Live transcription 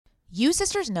You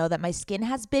sisters know that my skin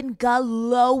has been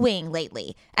glowing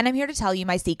lately, and I'm here to tell you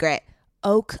my secret.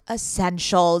 Oak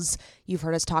Essentials. You've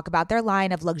heard us talk about their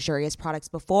line of luxurious products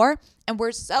before, and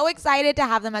we're so excited to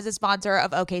have them as a sponsor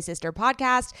of OK Sister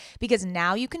Podcast because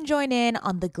now you can join in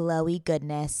on the glowy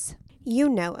goodness. You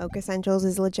know Oak Essentials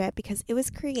is legit because it was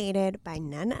created by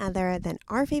none other than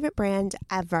our favorite brand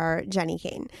ever, Jenni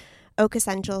Kayne. Oak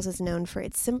Essentials is known for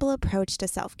its simple approach to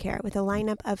self-care with a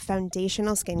lineup of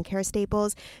foundational skincare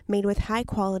staples made with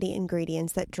high-quality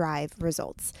ingredients that drive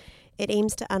results. It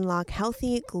aims to unlock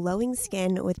healthy, glowing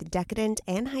skin with decadent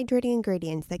and hydrating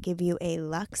ingredients that give you a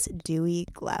luxe, dewy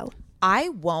glow. I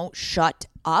won't shut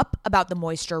up about the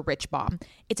Moisture Rich Balm.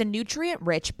 It's a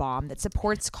nutrient-rich balm that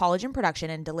supports collagen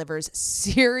production and delivers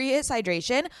serious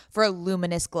hydration for a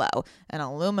luminous glow. And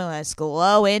a luminous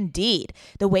glow indeed.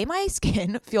 The way my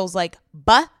skin feels like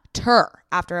butter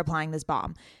after applying this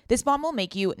balm. This balm will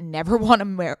make you never want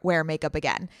to wear makeup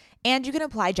again. And you can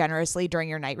apply generously during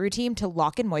your night routine to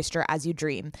lock in moisture as you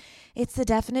dream. It's the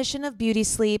definition of beauty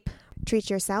sleep.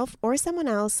 Treat yourself or someone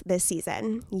else this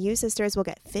season. You sisters will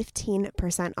get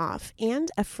 15% off and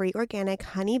a free organic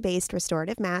honey-based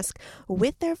restorative mask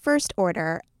with their first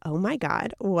order. Oh my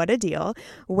God, what a deal.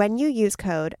 When you use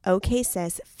code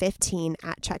OKSIS15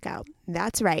 at checkout.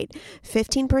 That's right,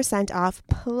 15% off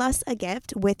plus a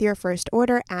gift with your first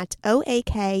order at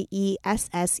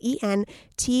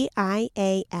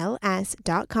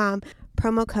OAKESSENTIALS.com.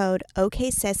 Promo code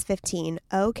OKSIS15,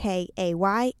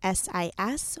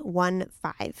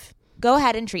 OKAYSIS15. Go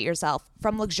ahead and treat yourself.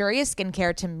 From luxurious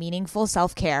skincare to meaningful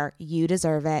self-care, you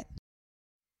deserve it.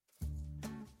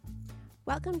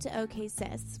 Welcome to OK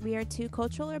Sis. We are two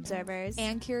cultural observers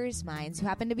And curious minds who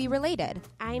happen to be related.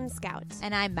 I'm Scout.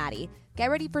 And I'm Maddie. Get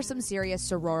ready for some serious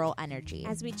sororal energy.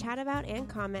 As we chat about and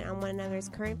comment on one another's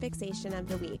current fixation of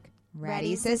the week.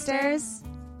 Ready, sisters?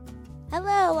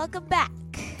 Hello, welcome back.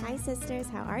 Hi, sisters.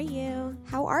 How are you?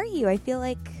 How are you? I feel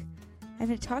like I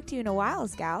haven't talked to you in a while,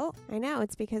 Scout. I know.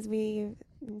 It's because we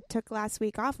took last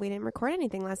week off. We didn't record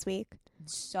anything last week.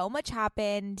 So much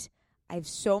happened. I have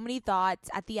so many thoughts.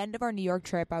 At the end of our New York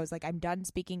trip, I was like, I'm done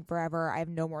speaking forever. I have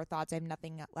no more thoughts. I have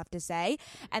nothing left to say.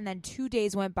 And then 2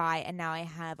 days went by, and now I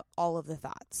have all of the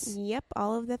thoughts. Yep,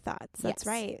 all of the thoughts. That's Yes.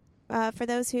 right. For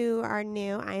those who are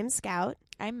new, I am Scout.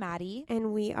 I'm Maddie.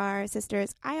 And we are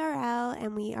sisters IRL,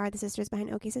 and we are the sisters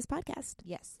behind OK Sis Podcast.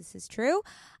 Yes, this is true.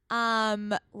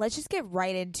 Let's just get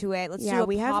right into it. Let's do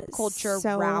a pop culture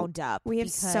roundup. We have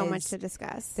so much because to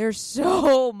discuss. There's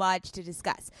so much to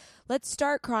discuss. Let's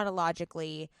start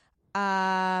chronologically.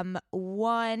 One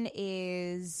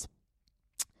is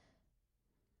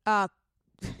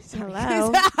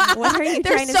Hello. What are you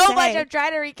trying to say? There's so much. I'm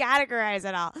trying to recategorize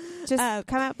it all. Just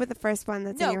come up with the first one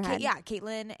that's in your head.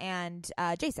 Caitlyn and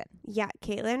Jason. Yeah,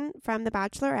 Caitlyn from The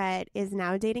Bachelorette is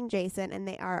now dating Jason, and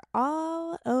they are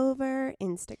all over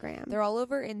Instagram. They're all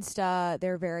over Insta.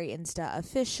 They're very Insta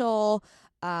official.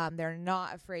 They're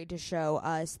not afraid to show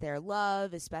us their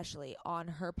love, especially on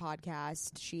her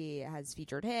podcast. She has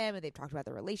featured him, and they've talked about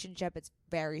the relationship. It's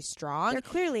very strong. They're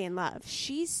clearly in love.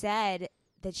 She said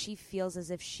that she feels as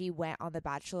if she went on The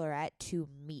Bachelorette to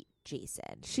meet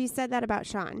Jason. She said that about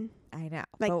Sean. I know.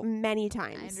 Like many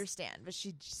times. I understand, but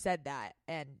she said that.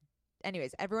 And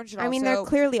anyways, everyone should they're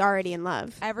clearly already in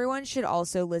love. Everyone should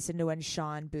also listen to when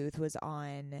Sean Booth was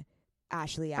on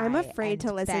Ashley I. I'm afraid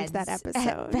to listen to that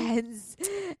episode. Ben's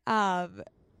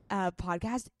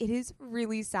podcast. It is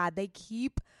really sad. They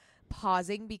keep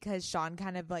pausing because Sean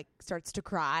kind of like starts to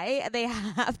cry and they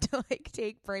have to like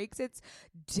take breaks. It's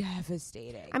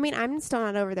devastating. I mean, I'm still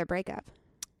not over their breakup.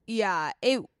 Yeah,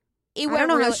 it I don't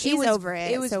know how she's over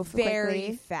it. It was so very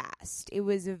quickly. fast. It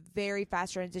was a very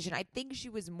fast transition. I think she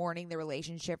was mourning the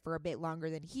relationship for a bit longer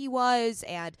than he was,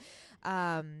 and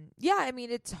yeah, I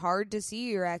mean, it's hard to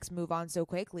see your ex move on so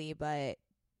quickly, but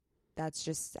that's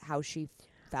just how she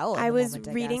felt. I was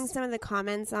reading some of the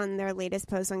comments on their latest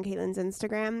post on Caitlyn's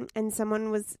Instagram, and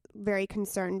someone was very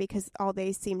concerned because all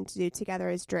they seem to do together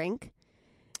is drink.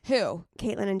 Who?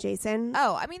 Caitlyn and Jason.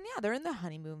 Oh, I mean, yeah, they're in the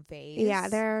honeymoon phase. Yeah,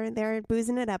 they're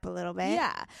boozing it up a little bit.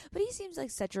 Yeah, but he seems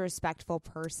like such a respectful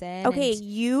person. Okay,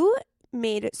 you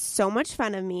made so much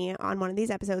fun of me on one of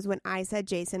these episodes when I said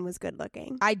Jason was good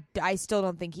looking. I still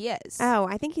don't think he is. Oh,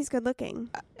 I think he's good looking.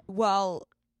 Well,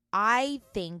 I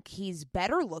think he's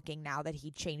better looking now that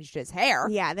he changed his hair.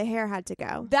 Yeah, the hair had to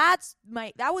go. That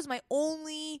was my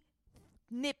only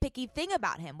nitpicky thing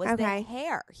about him was the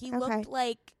hair. He looked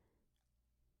like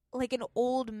like an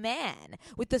old man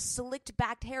with the slicked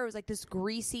backed hair. It was like this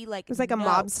greasy, like, It was like a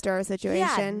mobster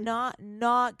situation. Yeah,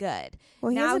 not good.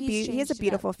 Well, Now he has a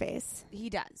beautiful face. He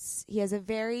does. He has a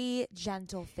very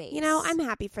gentle face. You know, I'm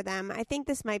happy for them. I think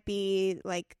this might be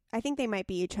I think they might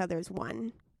be each other's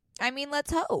one. I mean,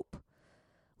 let's hope.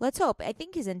 Let's hope. I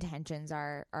think his intentions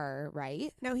are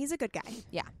right. No, he's a good guy.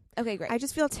 Yeah. Okay, great. I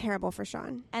just feel terrible for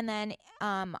Sean. And then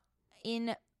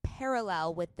in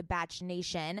parallel with the Batch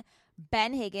Nation,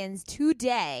 Ben Higgins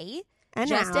today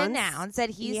just announced that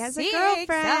he has a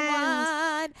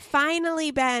girlfriend.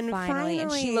 Finally, Ben. Finally.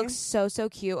 And she looks so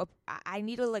cute. I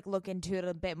need to look into it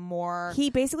a bit more. He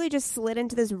basically just slid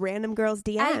into this random girl's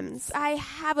DMs. I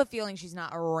have a feeling she's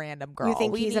not a random girl. You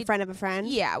think he's a friend of a friend?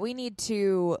 Yeah, we need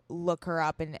to look her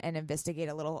up and investigate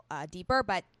a little deeper.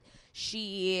 But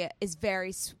she is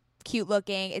very cute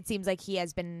looking. It seems like he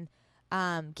has been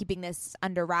keeping this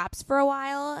under wraps for a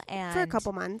while, and for a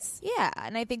couple months. Yeah,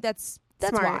 and I think that's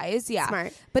Smart. wise. Yeah,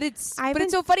 Smart. But it's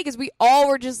so funny because we all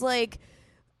were just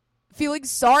feeling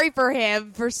sorry for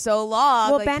him for so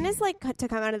long. Well, Ben is to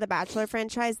come out of the Bachelor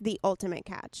franchise, the ultimate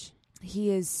catch.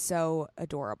 He is so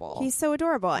adorable. He's so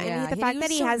adorable. Yeah, and the fact that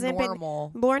he hasn't normal.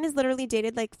 been... Lauren has literally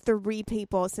dated 3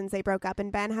 people since they broke up,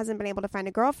 and Ben hasn't been able to find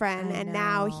a girlfriend. And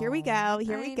now, here we go.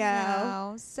 Here we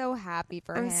go. So happy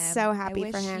for him. I'm so happy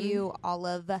for him. I wish you all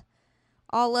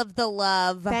of the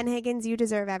love. Ben Higgins, you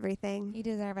deserve everything. You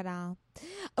deserve it all.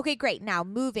 Okay, great. Now,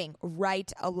 moving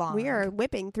right along. We are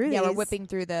whipping through these. Yeah, we're whipping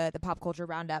through the pop culture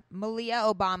roundup. Malia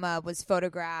Obama was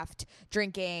photographed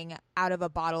drinking out of a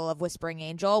bottle of Whispering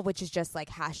Angel, which is just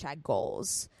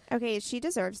 #goals. Okay, she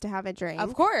deserves to have a drink.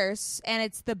 Of course. And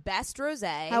it's the best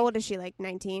rosé. How old is she?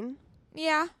 19?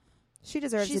 Yeah. She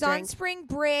deserves She's a drink. on spring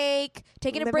break,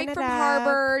 taking a Living break it from up.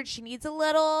 Harvard. She needs a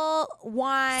little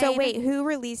wine. So wait, who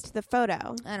released the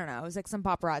photo? I don't know. It was some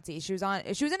paparazzi. She was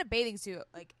in a bathing suit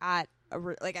at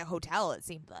a hotel, it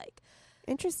seemed like.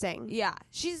 Interesting. Yeah.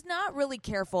 She's not really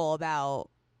careful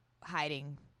about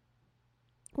hiding.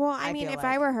 Well, I mean, if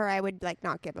I were her, I would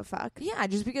not give a fuck. Yeah,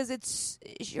 just because it's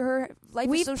her life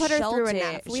We've is so put her through sheltered.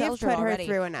 enough. We have put her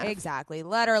through enough. Exactly.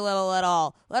 Let her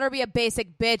little. Let her be a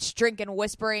basic bitch drinking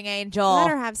Whispering Angel. Let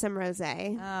her have some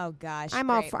rosé. Oh gosh,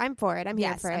 I'm for it. I'm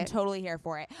here for it. I'm totally here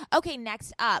for it. Okay,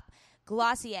 next up,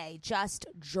 Glossier just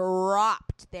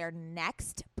dropped their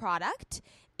next product.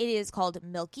 It is called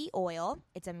Milky Oil.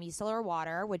 It's a micellar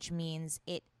water, which means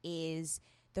it is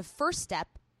the first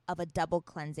step of a double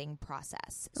cleansing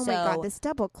process. Oh my God, this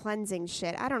double cleansing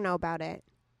shit. I don't know about it.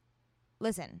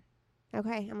 Listen.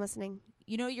 Okay, I'm listening.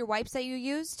 You know your wipes that you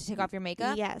use to take off your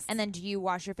makeup? Yes. And then do you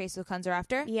wash your face with cleanser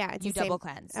after? Yeah. It's you double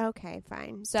cleanse. Okay,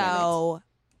 fine. So,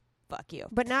 fuck you.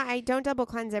 But I don't double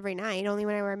cleanse every night, only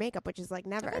when I wear makeup, which is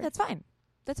never. Okay, that's fine.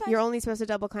 That's fine. You're only supposed to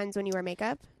double cleanse when you wear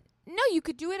makeup? No, you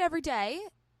could do it every day.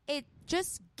 It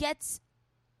just gets...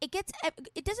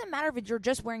 It doesn't matter if you're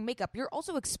just wearing makeup. You're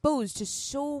also exposed to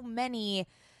so many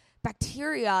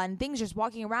bacteria and things just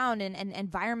walking around and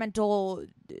environmental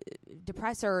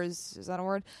depressors. Is that a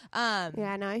word?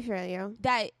 Yeah, no, I feel you.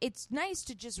 That it's nice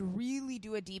to just really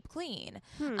do a deep clean.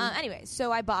 Anyway,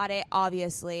 so I bought it,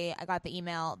 obviously. I got the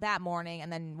email that morning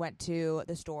and then went to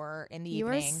the store in the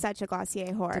evening. You are such a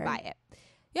Glossier whore. To buy it.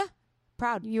 Yeah.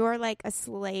 Proud. You're like a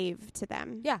slave to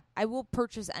them. Yeah. I will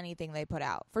purchase anything they put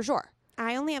out, for sure.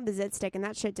 I only have the Zit Stick, and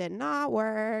that shit did not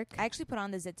work. I actually put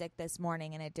on the Zit Stick this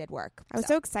morning, and it did work. I was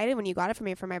so excited when you got it for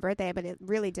me for my birthday, but it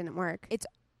really didn't work.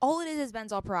 All it is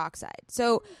benzoyl peroxide.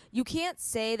 So you can't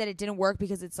say that it didn't work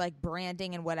because it's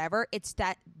branding and whatever. It's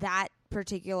that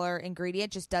particular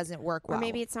ingredient just doesn't work well. Or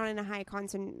maybe it's not in a high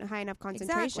enough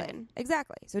concentration.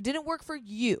 Exactly. So it didn't work for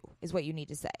you is what you need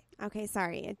to say. Okay,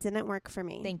 sorry. It didn't work for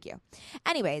me. Thank you.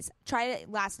 Anyways, tried it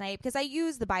last night because I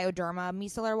use the Bioderma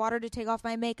micellar water to take off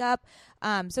my makeup.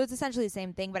 So it's essentially the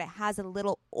same thing, but it has a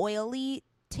little oily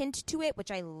tint to it,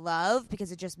 which I love because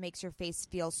it just makes your face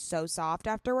feel so soft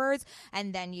afterwards.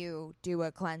 And then you do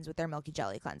a cleanse with their Milky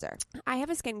Jelly cleanser. I have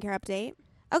a skincare update.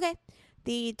 Okay.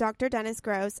 The Dr. Dennis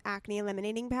Gross acne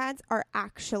eliminating pads are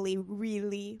actually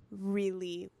really,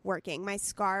 really working. My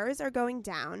scars are going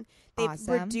down. They've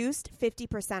reduced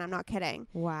 50%. I'm not kidding.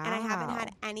 Wow. And I haven't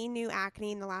had any new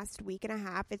acne in the last week and a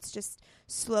half. It's just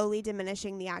slowly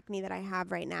diminishing the acne that I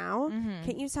have right now. Mm-hmm.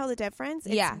 Can't you tell the difference?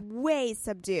 Yeah. It's way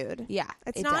subdued. Yeah.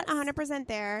 It's not 100%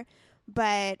 there,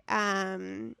 but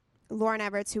Lauren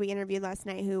Everts, who we interviewed last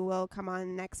night, who will come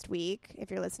on next week. If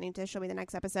you're listening to, she'll be the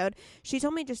next episode. She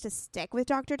told me just to stick with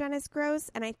Dr. Dennis Gross,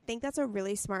 and I think that's a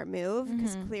really smart move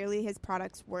because clearly his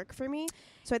products work for me.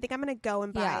 So I think I'm going to go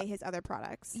and buy his other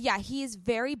products. Yeah, he is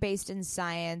very based in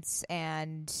science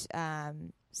and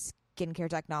skincare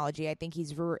technology. I think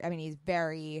he's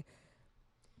very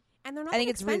And they're not I think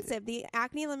that expensive. The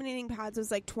acne eliminating pads was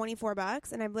like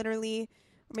 $24, and I've literally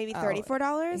maybe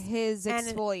 $34. His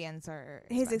exfoliants are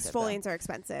expensive. His exfoliants are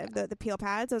expensive. The peel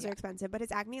pads, those are expensive. But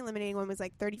his acne eliminating one was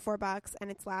like $34, and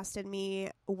it's lasted me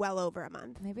well over a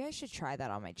month. Maybe I should try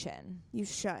that on my chin. You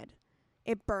should.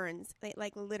 It burns. It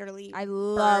like literally. I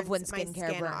love when skin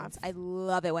skincare burns. off. I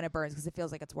love it when it burns because it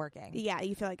feels like it's working. Yeah,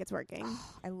 you feel like it's working.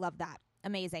 I love that.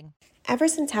 Amazing. Ever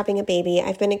since having a baby,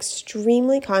 I've been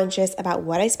extremely conscious about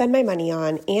what I spend my money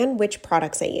on and which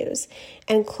products I use.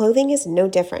 And clothing is no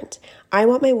different. I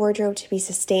want my wardrobe to be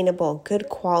sustainable, good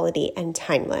quality, and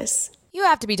timeless. You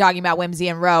have to be talking about Whimsy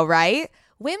and Row, right?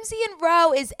 Whimsy and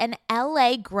Row is an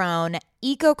LA-grown,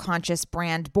 eco-conscious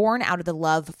brand born out of the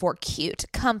love for cute,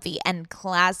 comfy, and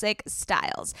classic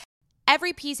styles.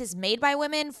 Every piece is made by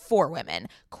women for women.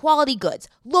 Quality goods,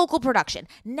 local production,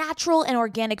 natural and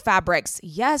organic fabrics.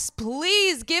 Yes,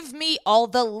 please give me all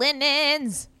the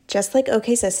linens. Just like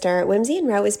OK Sister, Whimsy and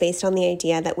Row is based on the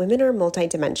idea that women are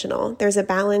multidimensional. There's a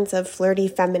balance of flirty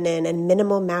feminine and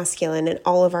minimal masculine in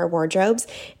all of our wardrobes,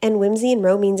 and Whimsy and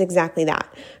Row means exactly that.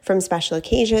 From special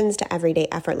occasions to everyday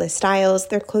effortless styles,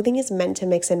 their clothing is meant to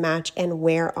mix and match and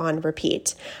wear on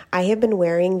repeat. I have been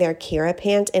wearing their Kira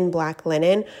pant in black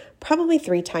linen probably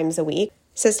 3 times a week.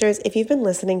 Sisters, if you've been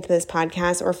listening to this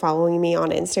podcast or following me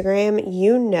on Instagram,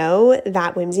 you know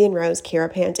that Whimsy and Row's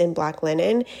Kira pant in black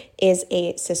linen is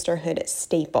a sisterhood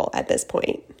staple at this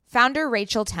point. Founder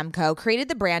Rachel Temko created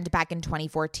the brand back in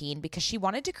 2014 because she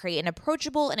wanted to create an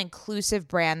approachable and inclusive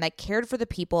brand that cared for the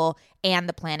people and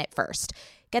the planet first.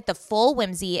 Get the full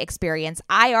Whimsy experience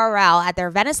IRL at their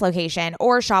Venice location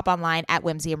or shop online at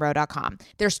whimsyandrow.com.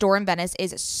 Their store in Venice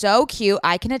is so cute,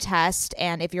 I can attest,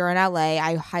 and if you're in LA,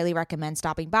 I highly recommend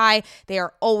stopping by. They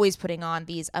are always putting on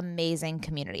these amazing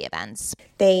community events.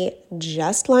 They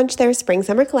just launched their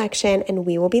spring-summer collection, and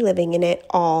we will be living in it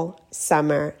all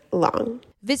summer long.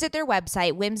 Visit their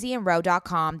website,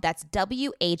 whimsyandrow.com. That's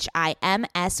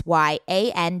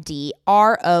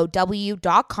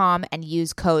WHIMSYANDROW.com and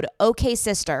use code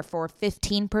OKSister for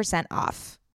 15%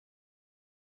 off.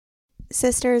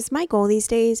 Sisters, my goal these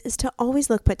days is to always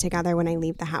look put together when I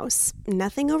leave the house.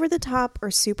 Nothing over the top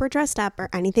or super dressed up or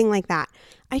anything like that.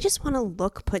 I just want to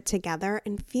look put together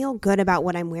and feel good about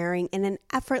what I'm wearing in an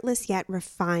effortless yet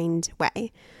refined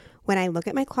way. When I look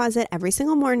at my closet every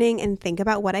single morning and think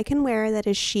about what I can wear that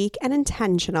is chic and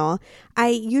intentional, I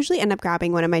usually end up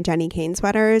grabbing one of my Jenni Kayne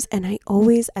sweaters, and I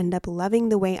always end up loving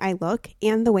the way I look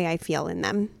and the way I feel in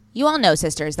them. You all know,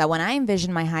 sisters, that when I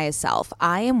envision my highest self,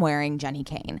 I am wearing Jenni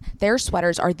Kayne. Their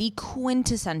sweaters are the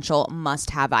quintessential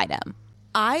must-have item.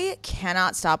 I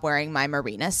cannot stop wearing my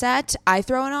Marina set. I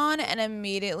throw it on and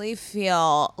immediately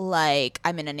feel like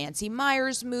I'm in a Nancy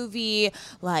Meyers movie,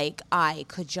 like I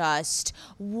could just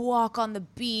walk on the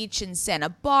beach in Santa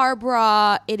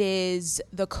Barbara. It is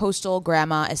the coastal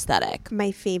grandma aesthetic.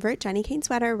 My favorite Jenni Kayne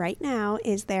sweater right now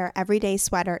is their everyday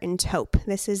sweater in taupe.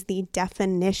 This is the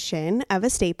definition of a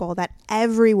staple that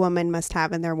every woman must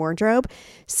have in their wardrobe.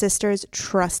 Sisters,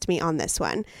 trust me on this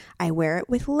one. I wear it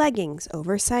with leggings,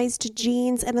 oversized jeans,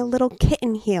 and a little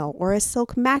kitten heel or a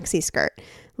silk maxi skirt.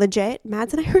 Legit,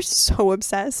 Mads and I are so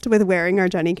obsessed with wearing our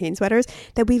Jenni Kayne sweaters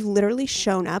that we've literally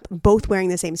shown up both wearing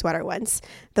the same sweater once.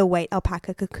 The white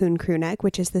alpaca cocoon crew neck,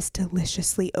 which is this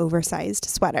deliciously oversized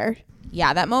sweater.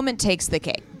 Yeah, that moment takes the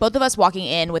cake. Both of us walking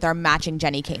in with our matching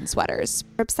Jenni Kayne sweaters.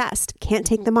 We're obsessed. Can't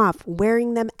take them off.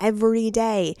 Wearing them every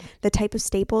day. The type of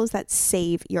staples that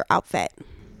save your outfit.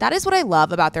 That is what I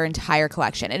love about their entire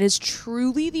collection. It is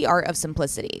truly the art of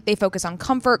simplicity. They focus on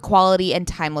comfort, quality, and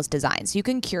timeless designs. You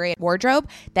can curate a wardrobe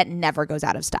that never goes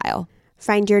out of style.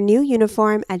 Find your new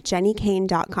uniform at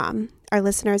JenniKayne.com. Our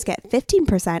listeners get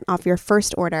 15% off your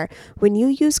first order when you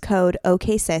use code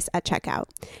OKSIS at checkout.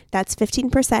 That's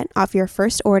 15% off your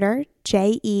first order,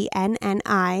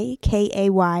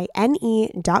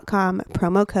 JenniKayne.com,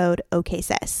 promo code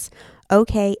OKSIS.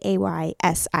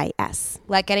 OKAYSIS.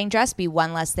 Let getting dressed be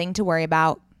one less thing to worry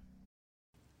about.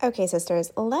 Okay,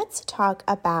 sisters, let's talk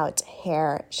about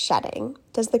hair shedding.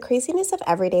 Does the craziness of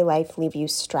everyday life leave you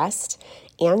stressed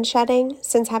and shedding?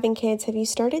 Since having kids, have you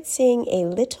started seeing a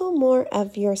little more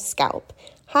of your scalp?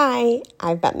 Hi,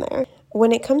 I've been there.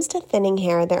 When it comes to thinning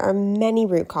hair, there are many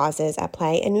root causes at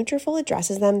play, and Nutrafol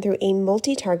addresses them through a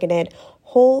multi-targeted,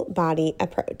 whole-body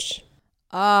approach.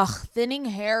 Ugh, thinning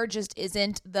hair just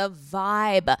isn't the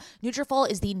vibe.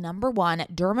 Nutrafol is the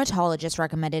 #1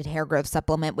 dermatologist-recommended hair growth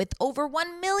supplement with over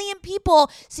 1 million people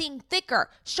seeing thicker,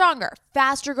 stronger,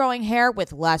 faster-growing hair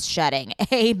with less shedding.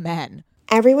 Amen.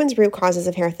 Everyone's root causes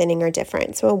of hair thinning are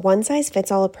different, so a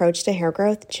one-size-fits-all approach to hair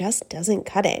growth just doesn't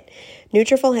cut it.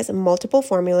 Nutrafol has multiple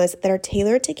formulas that are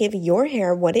tailored to give your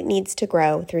hair what it needs to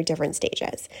grow through different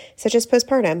stages, such as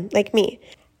postpartum, like me.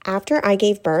 After I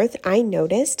gave birth, I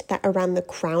noticed that around the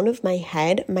crown of my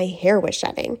head, my hair was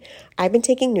shedding. I've been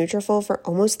taking Nutrafol for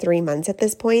almost 3 months at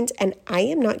this point, and I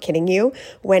am not kidding you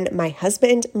when my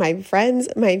husband, my friends,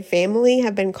 my family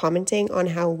have been commenting on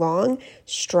how long,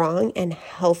 strong, and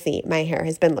healthy my hair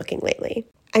has been looking lately.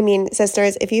 I mean,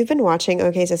 sisters, if you've been watching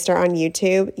OK Sister on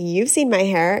YouTube, you've seen my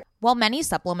hair. While many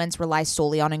supplements rely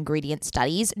solely on ingredient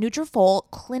studies, Nutrafol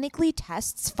clinically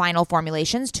tests final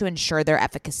formulations to ensure their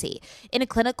efficacy. In a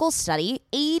clinical study,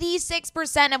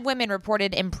 86% of women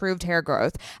reported improved hair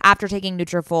growth after taking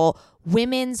Nutrafol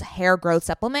women's hair growth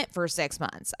supplement for 6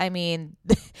 months. I mean,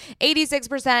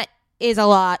 86% is a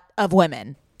lot of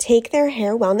women. Take their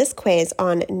hair wellness quiz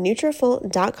on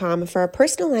Nutrafol.com for a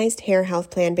personalized hair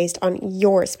health plan based on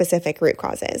your specific root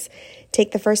causes.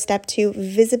 Take the first step to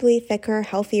visibly thicker,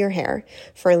 healthier hair.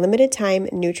 For a limited time,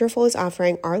 Nutrafol is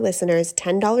offering our listeners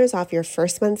 $10 off your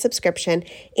first month subscription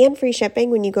and free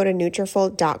shipping when you go to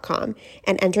Nutrafol.com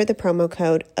and enter the promo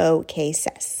code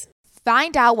OKSIS.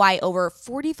 Find out why over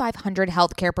 4,500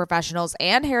 healthcare professionals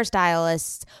and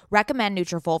hairstylists recommend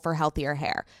Nutrafol for healthier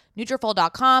hair.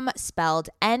 Nutrafol.com, spelled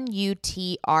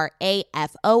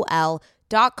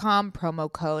Nutrafol.com,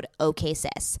 promo code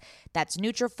OKSIS. That's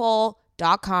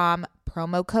Nutrafol.com,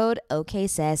 promo code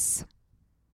OKSIS.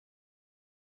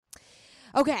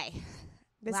 Okay.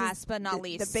 Last but not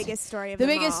least, the biggest story of the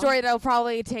them biggest all. story that'll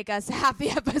probably take us half the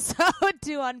episode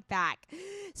to unpack.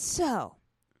 So,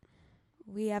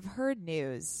 we have heard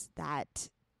news that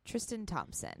Tristan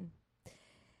Thompson,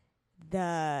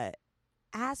 the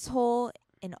asshole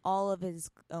in all of his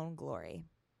own glory,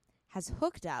 has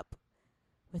hooked up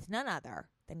with none other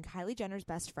than Kylie Jenner's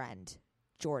best friend,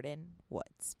 Jordyn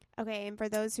Woods. Okay, and for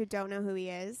those who don't know who he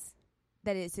is,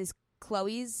 That is his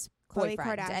Khloe Khloe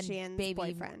boyfriend Kardashian's and baby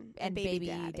boyfriend and baby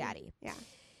daddy. Yeah.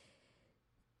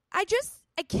 I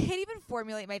can't even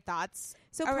formulate my thoughts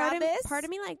So around this. part of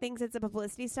me thinks it's a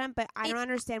publicity stunt, but I don't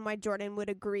understand why Jordyn would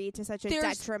agree to such a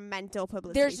detrimental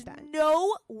publicity There's stunt.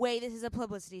 no way this is a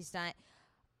publicity stunt.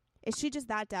 Is she just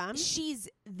that dumb? She's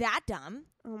that dumb.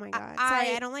 Oh my god!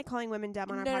 Sorry, I don't like calling women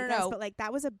dumb on our podcast, but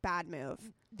that was a bad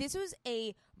move. This was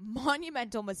a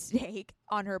monumental mistake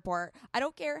on her part. I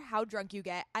don't care how drunk you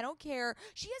get. I don't care.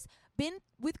 She has been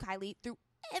with Kylie through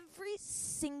every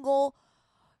single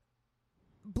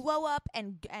blow up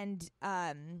and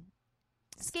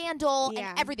scandal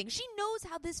and everything. She knows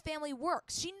how this family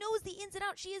works. She knows the ins and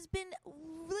outs. She has been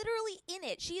literally in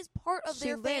it. She is part of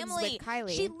their family.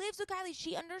 She lives with Kylie.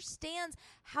 She understands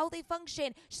how they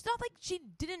function. She's not like she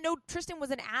didn't know Tristan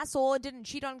was an asshole and didn't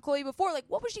cheat on Khloe before. Like,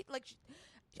 what was she like?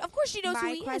 Of course she knows who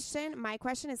he is. My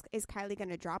question is Kylie going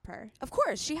to drop her? Of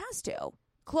course she has to.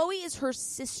 Khloe is her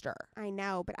sister. I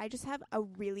know, but I just have a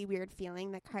really weird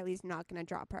feeling that Kylie's not going to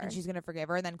drop her. And she's going to forgive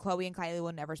her, and then Khloe and Kylie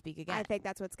will never speak again. I think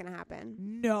that's what's going to happen.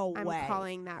 No way. I'm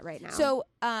calling that right now. So,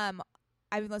 I've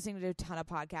been listening to a ton of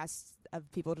podcasts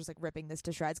of people just like ripping this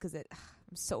to shreds because I'm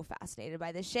so fascinated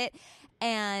by this shit.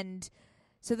 And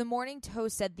so the Morning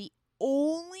Toast said the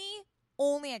only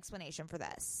explanation for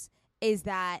this is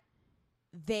that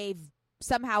they've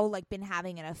somehow like been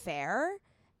having an affair.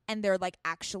 And they're like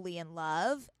actually in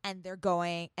love, and they're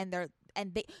going, and they,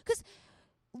 because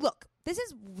look, this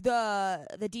is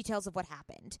the details of what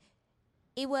happened.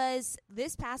 It was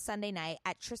this past Sunday night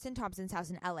at Tristan Thompson's house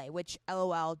in LA, which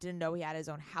LOL didn't know he had his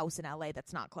own house in LA.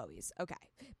 That's not Khloe's. Okay.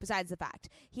 Besides the fact,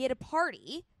 he had a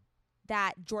party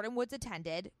that Jordyn Woods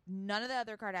attended. None of the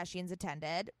other Kardashians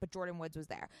attended, but Jordyn Woods was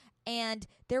there. And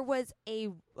there was a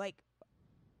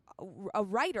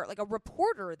writer, like a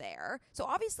reporter there. So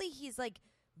obviously he's like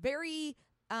very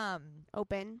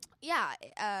open,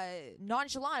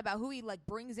 nonchalant about who he like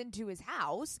brings into his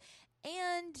house,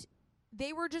 and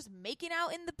they were just making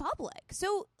out in the public.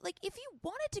 So like if you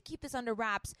wanted to keep this under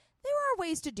wraps, there are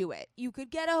ways to do it. You could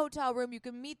get a hotel room, you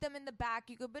could meet them in the back,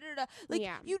 you could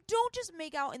you don't just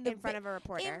make out in front of a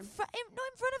reporter, in front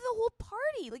of the whole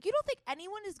party. Like, you don't think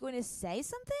anyone is going to say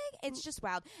something? It's just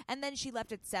wild. And then she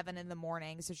left at 7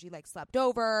 a.m, so she like slept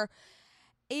over.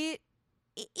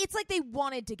 It's like they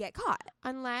wanted to get caught.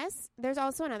 Unless there's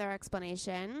also another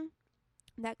explanation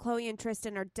that Khloe and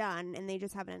Tristan are done and they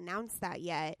just haven't announced that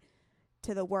yet.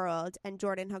 to the world and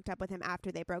Jordan hooked up with him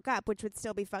after they broke up, which would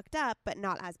still be fucked up, but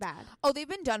not as bad. Oh, they've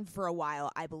been done for a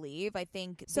while, I believe. I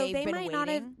think So they've they been might waiting. not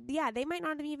have. Yeah, they might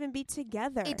not even be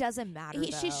together. It doesn't matter.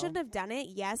 She shouldn't have done it.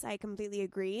 Yes, I completely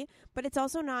agree. But it's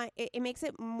also not. It makes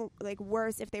it like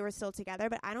worse if they were still together.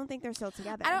 But I don't think they're still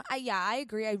together. I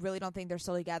agree. I really don't think they're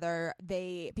still together.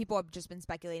 People have just been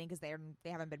speculating because they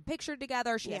haven't been pictured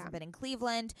together. She hasn't been in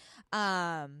Cleveland.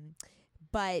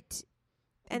 But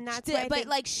and that's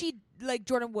why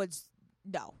Jordan Woods.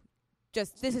 No,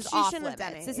 just this is she off shouldn't limits.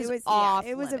 have done it. This it is was off.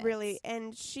 It was limits. a really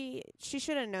and she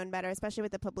should have known better, especially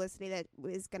with the publicity that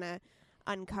was gonna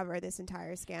uncover this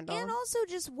entire scandal. And also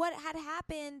just what had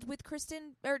happened with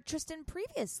Tristan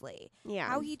previously. Yeah,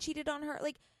 how he cheated on her.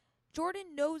 Like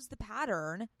Jordan knows the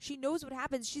pattern. She knows what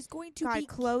happens. She's going to be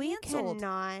Chloe canceled.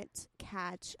 Cannot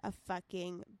catch a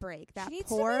fucking break. That she needs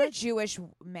poor to meet a Jewish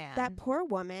man. That poor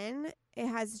woman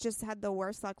has just had the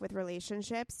worst luck with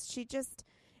relationships.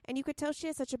 And you could tell she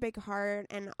has such a big heart,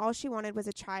 and all she wanted was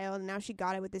a child, and now she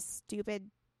got it with this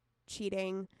stupid,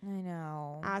 cheating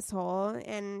asshole.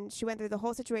 And she went through the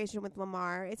whole situation with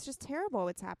Lamar. It's just terrible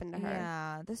what's happened to her.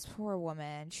 Yeah, this poor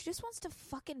woman. She just wants to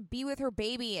fucking be with her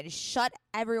baby and shut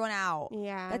everyone out.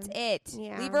 Yeah. That's it.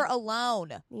 Yeah. Leave her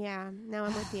alone. Yeah, now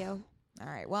I'm with you. All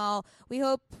right. Well,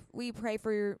 we pray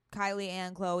for Kylie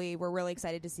and Chloe. We're really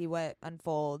excited to see what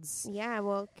unfolds. Yeah,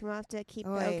 well, we'll have to keep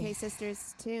the OK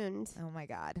Sisters tuned. Oh, my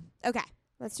God. Okay.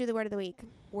 Let's do the word of the week.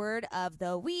 Word of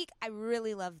the week. I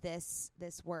really love this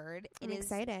word. I'm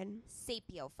excited.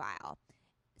 Sapiophile.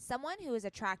 Someone who is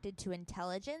attracted to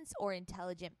intelligence or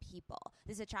intelligent people.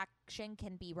 This attraction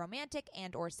can be romantic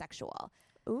and or sexual.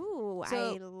 Ooh,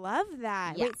 I love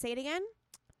that. Yeah. Wait, say it again.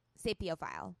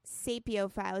 Sapiophile.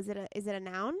 Sapiophile. Is it a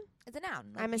noun? It's a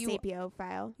noun. I'm a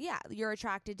sapiophile. Yeah, you're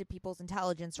attracted to people's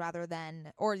intelligence rather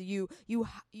than, or you.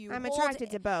 I'm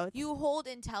attracted to both. You hold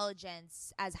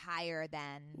intelligence as higher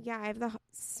than. Yeah, I have the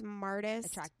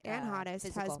smartest and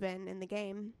hottest husband in the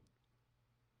game.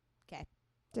 Okay,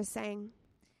 just saying.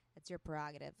 That's your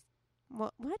prerogative.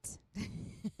 What?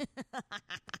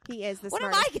 He is the what smartest.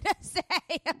 am I going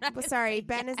to say? Sorry,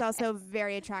 Ben is also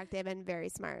very attractive and very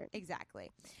smart. Exactly.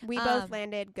 We both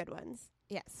landed good ones.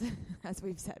 Yes, as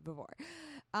we've said before.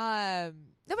 No,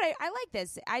 but I like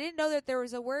this. I didn't know that there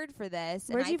was a word for this.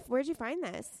 Where'd you find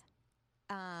this?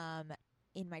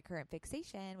 In my current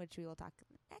fixation, which we will talk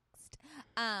next.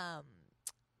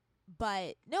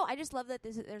 But no, I just love that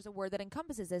there's a word that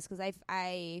encompasses this because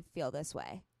I feel this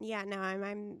way. Yeah, no,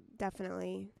 I'm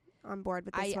definitely on board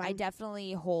with this one. I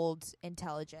definitely hold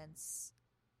intelligence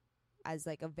as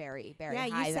like a very, very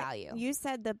high value. You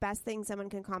said the best thing someone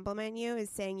can compliment you is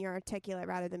saying you're articulate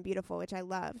rather than beautiful, which I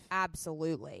love.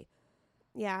 Absolutely.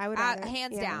 Yeah, I would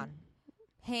hands down.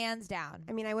 Hands down.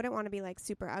 I mean, I wouldn't want to be like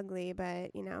super ugly,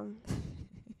 but you know,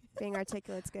 being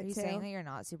articulate's good too. Are you saying that you're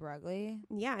not super ugly?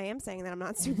 Yeah, I am saying that I'm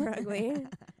not super ugly.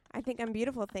 I think I'm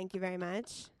beautiful. Thank you very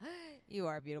much. You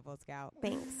are a beautiful, Scout.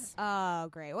 Thanks. Oh,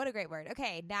 great. What a great word.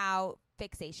 Okay, now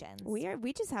fixations.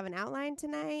 We just have an outline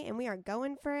tonight and we are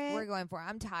going for it. We're going for it.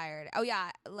 I'm tired. Oh yeah,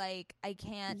 like I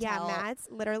can't tell. Matt's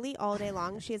literally all day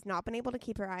long. She has not been able to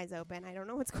keep her eyes open. I don't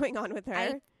know what's going on with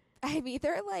her. I'm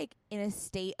either like in a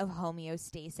state of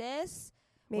homeostasis.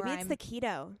 Maybe it's the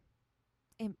keto.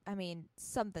 I mean,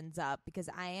 something's up because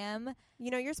I am. You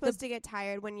know, you're supposed to get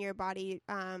tired when your body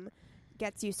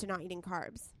gets used to not eating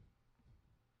carbs.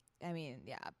 I mean,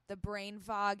 yeah, the brain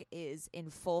fog is in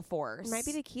full force. It might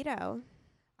be the keto.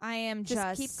 I am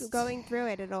just keep going through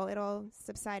it. It'll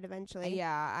subside eventually.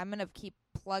 Yeah, I'm gonna keep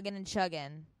plugging and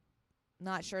chugging.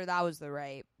 Not sure that was the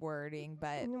right wording,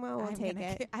 but we'll take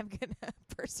it. I'm gonna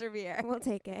persevere. We'll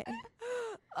take it.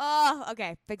 Oh,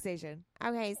 okay. Fixation.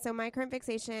 Okay, so my current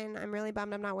fixation, I'm really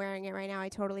bummed I'm not wearing it right now. I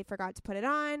totally forgot to put it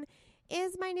on.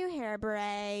 Is my new hair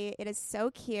beret. It is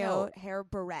so cute. No, hair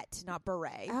barrette, not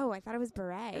beret. Oh, I thought it was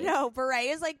beret. No, beret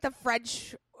is like the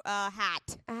French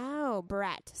hat. Oh,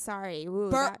 beret. Sorry. Ooh,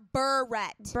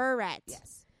 Barrette. Barrette.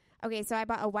 Yes. Okay, so I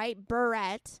bought a white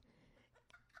barrette.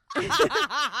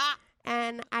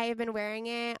 And I have been wearing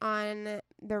it on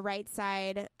the right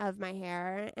side of my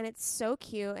hair. And it's so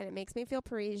cute. And it makes me feel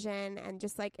Parisian. And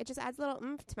just like, it just adds a little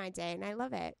oomph to my day. And I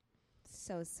love it.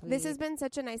 So sweet. This has been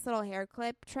such a nice little hair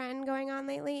clip trend going on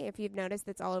lately. If you've noticed,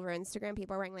 it's all over Instagram.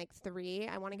 People are wearing like 3.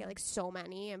 I want to get like so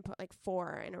many and put like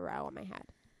 4 in a row on my head.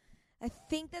 I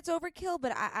think that's overkill,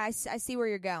 but I see where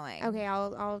you're going. Okay,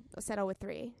 I'll settle with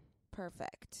 3.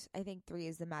 Perfect. I think 3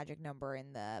 is the magic number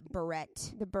in the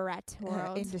barrette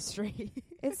world industry.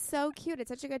 It's so cute. It's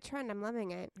such a good trend. I'm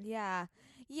loving it. Yeah.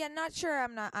 Not sure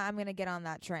I'm going to get on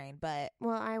that train, but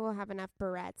well, I will have enough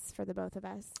barrettes for the both of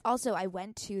us. Also, I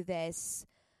went to this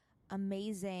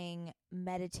amazing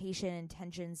meditation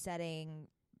intention setting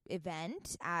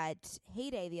event at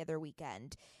Heyday the other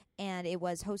weekend, and it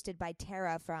was hosted by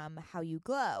Tara from How You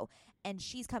Glow, and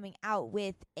she's coming out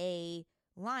with a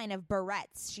line of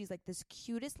barrettes. She's like this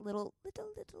cutest little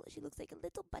she looks like a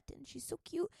little button. She's so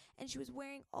cute, and she was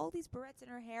wearing all these barrettes in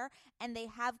her hair, and they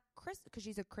have crystal, because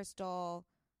she's a crystal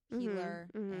healer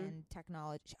and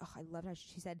technology. Oh, I loved how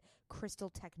she said crystal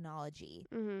technology.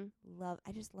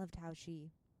 I just loved how she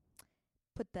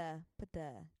put the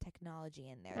technology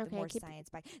in there. The more science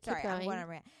by. Sorry, I'm going on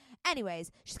rant. Anyways,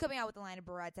 she's coming out with a line of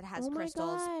barrettes that has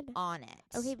crystals on it.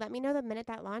 Okay, let me know the minute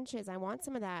that launches. I want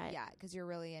some of that. Yeah, because you're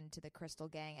really into the crystal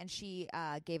gang, and she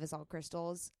gave us all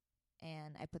crystals,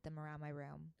 and I put them around my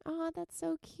room. Oh, that's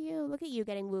so cute. Look at you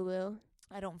getting woo woo.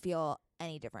 I don't feel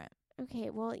any different. Okay,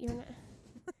 well, you're not.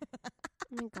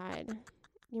 Oh my God.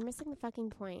 You're missing the fucking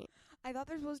point. I thought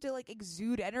they're supposed to like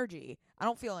exude energy. I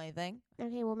don't feel anything.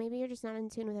 Okay, well, maybe you're just not in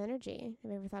tune with energy.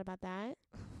 Have you ever thought about that?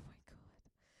 Oh my God.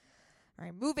 All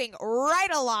right, moving right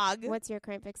along. What's your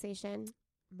current fixation?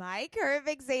 My current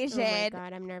fixation. Oh my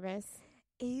God, I'm nervous.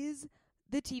 Is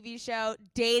the TV show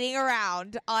Dating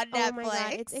Around on Netflix. Oh my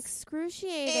God, it's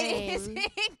excruciating. It is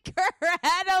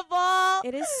incredible.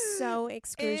 It is so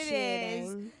excruciating.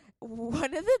 It is one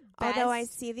of the best Although I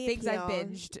see the things appeal. I've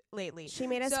binged lately. She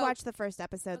made us watch the first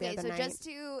episode the other night. Just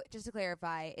to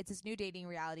clarify, it's this new dating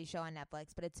reality show on Netflix,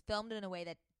 but it's filmed in a way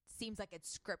that seems like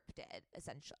it's scripted,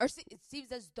 essentially. Or it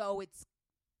seems as though it's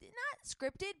not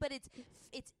scripted, but it's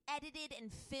edited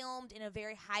and filmed in a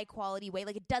very high quality way.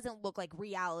 Like, it doesn't look like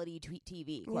reality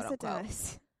TV. Quote yes, unquote. It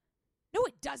does. No,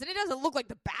 it doesn't. It doesn't look like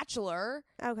The Bachelor.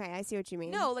 Okay, I see what you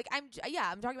mean. No, like I'm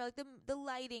talking about like the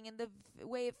lighting and the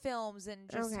way it films and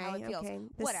just how it feels. Okay.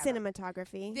 The Whatever.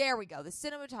 cinematography. There we go. The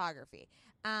cinematography.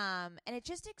 And it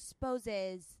just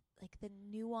exposes like the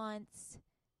nuance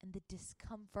and the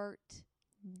discomfort.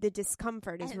 The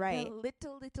discomfort is right. The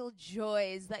little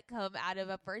joys that come out of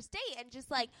a first date, and just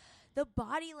like the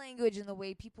body language and the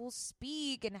way people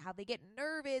speak and how they get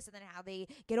nervous and then how they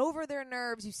get over their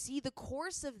nerves. You see the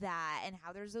course of that and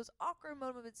how there's those awkward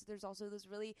moments. There's also those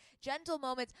really gentle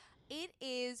moments. It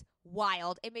is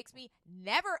wild. It makes me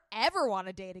never, ever want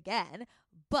to date again.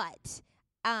 But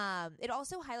it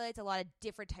also highlights a lot of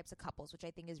different types of couples, which I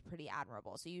think is pretty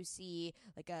admirable. So you see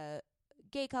like a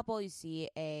gay couple, you see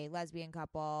a lesbian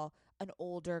couple, an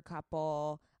older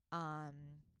couple,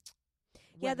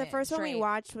 yeah, the first one we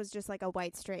watched was just like a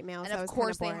white straight male, and so of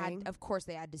course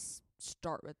they had to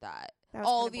start with that.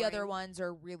 All the other ones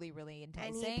are really, really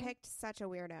enticing. And he picked such a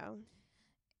weirdo.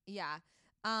 Yeah.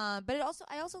 But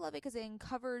I also love it because it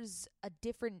uncovers a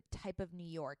different type of New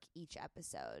York each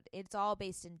episode. It's all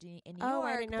based in New York. Oh,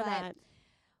 I didn't know that.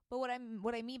 But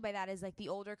what I mean by that is like the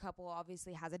older couple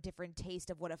obviously has a different taste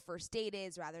of what a first date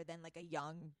is rather than like a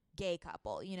young gay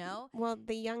couple, you know? Well,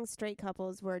 the young straight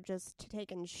couples were just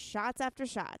taking shots after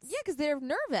shots. Yeah, because they're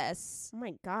nervous. Oh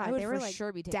my God. They were like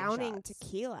sure be downing shots.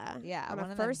 tequila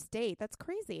on a first date. That's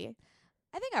crazy.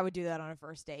 I think I would do that on a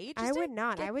first date. I would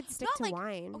not. I would stick to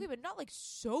wine. Okay, but not like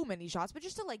so many shots, but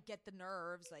just to like get the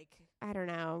nerves. Like, I don't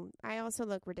know. I also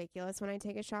look ridiculous when I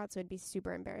take a shot, so it'd be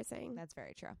super embarrassing. That's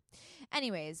very true.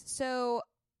 Anyways, so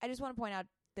I just want to point out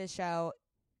this show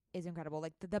is incredible.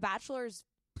 Like The Bachelor's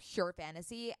pure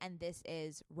fantasy, and this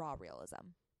is raw realism.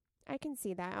 I can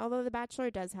see that. Although The Bachelor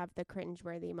does have the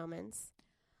cringeworthy moments.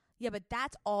 Yeah, but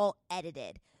that's all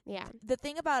edited. Yeah. The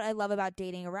thing I love about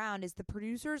Dating Around is the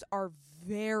producers are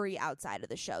very outside of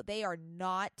the show. They are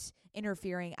not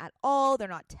interfering at all. They're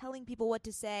not telling people what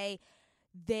to say.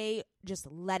 They just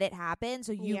let it happen,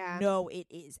 so you know it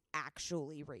is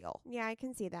actually real. Yeah, I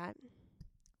can see that.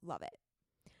 Love it.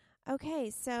 Okay,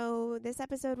 so this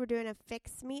episode we're doing a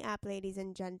Fix Me Up, ladies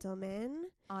and gentlemen.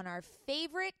 On our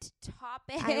favorite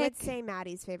topic. I would say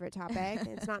Maddie's favorite topic.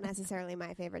 It's not necessarily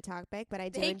my favorite topic, but I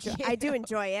do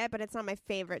enjoy it, but it's not my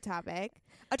favorite topic.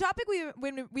 A topic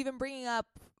we've been bringing up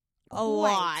a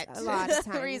lot of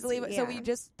times recently, so we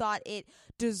just thought it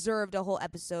deserved a whole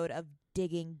episode of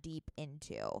digging deep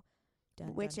into.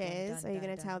 Which is, are you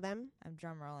going to tell them? I'm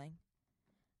drum rolling.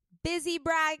 Busy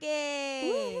bragging.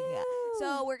 Woo-hoo.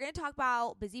 So we're going to talk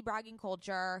about busy bragging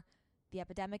culture, the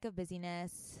epidemic of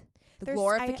busyness, the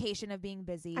glorification of being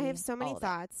busy. I have so many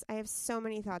thoughts. I have so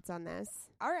many thoughts on this.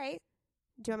 All right.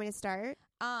 Do you want me to start?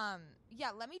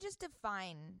 Yeah, let me just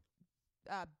define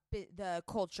the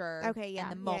culture and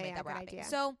the moment that we're having. Idea.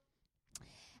 So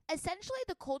essentially,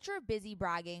 the culture of busy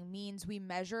bragging means we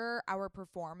measure our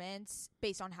performance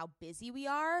based on how busy we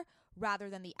are rather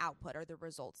than the output or the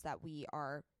results that we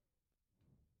are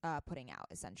putting out,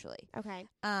 essentially. Okay.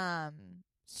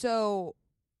 So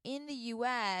in the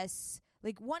US,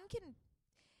 like one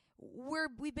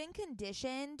we've been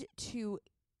conditioned to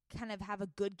kind of have a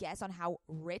good guess on how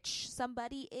rich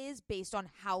somebody is based on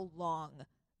how long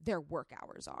their work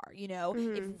hours are. You know,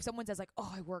 if someone says like,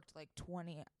 oh, I worked like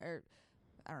 20 or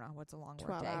I don't know, what's a long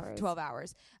work day? 12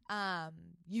 hours.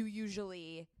 You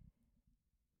usually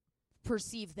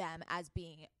perceive them as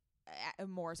being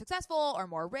more successful or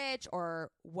more rich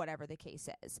or whatever the case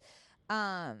is.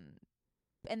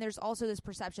 And there's also this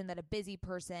perception that a busy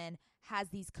person has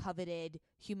these coveted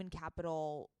human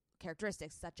capital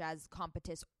characteristics such as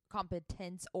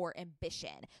competence or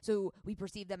ambition. So we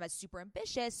perceive them as super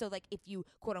ambitious. So like if you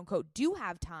quote unquote do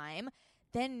have time,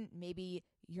 then maybe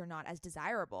you're not as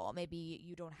desirable. Maybe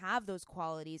you don't have those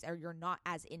qualities or you're not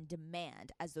as in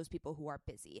demand as those people who are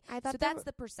busy. So that's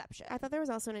the perception. I thought there was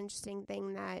also an interesting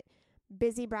thing that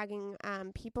busy bragging,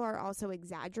 people are also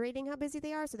exaggerating how busy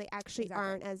they are. So they actually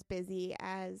aren't as busy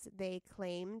as they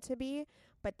claim to be,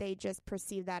 but they just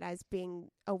perceive that as being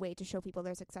a way to show people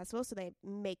they're successful. So they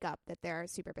make up that they're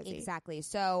super busy. Exactly.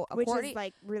 So which is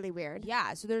like really weird.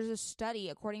 Yeah. So there's a study,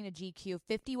 according to GQ,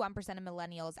 51% of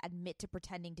millennials admit to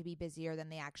pretending to be busier than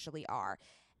they actually are.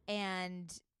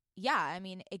 And yeah, I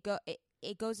mean,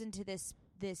 it goes into this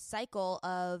cycle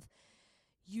of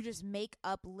you just make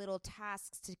up little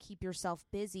tasks to keep yourself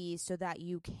busy so that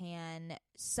you can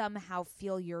somehow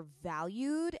feel you're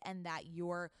valued and that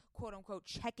you're quote unquote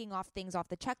checking off things off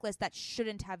the checklist that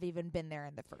shouldn't have even been there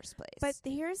in the first place. But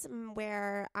here's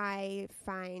where I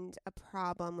find a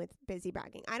problem with busy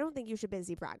bragging. I don't think you should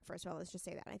busy brag, first of all. Let's just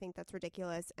say that. I think that's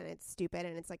ridiculous and it's stupid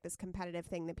and it's like this competitive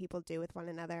thing that people do with one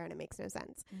another and it makes no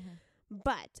sense.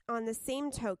 But on the same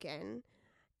token,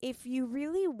 if you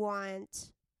really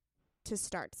want to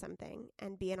start something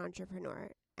and be an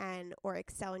entrepreneur or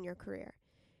excel in your career,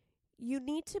 you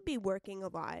need to be working a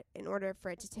lot in order for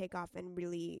it to take off and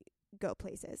really go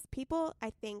places. People,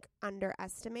 I think,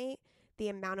 underestimate the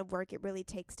amount of work it really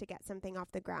takes to get something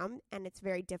off the ground, and it's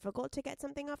very difficult to get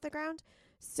something off the ground.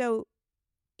 So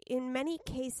in many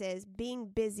cases, being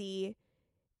busy,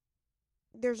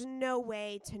 there's no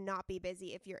way to not be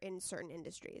busy if you're in certain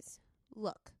industries.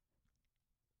 Look,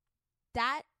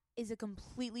 that is a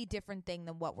completely different thing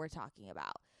than what we're talking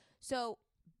about. So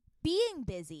being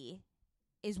busy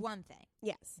is one thing.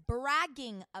 Yes.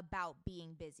 Bragging about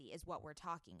being busy is what we're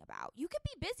talking about. You could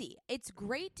be busy. It's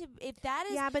great to, if that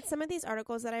is. Yeah, but some of these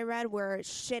articles that I read were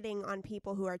shitting on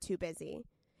people who are too busy.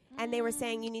 And they were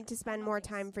saying you need to spend more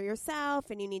time for yourself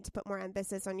and you need to put more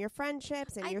emphasis on your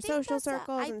friendships and your social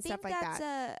circles and stuff like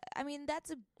that. I mean, that's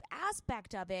an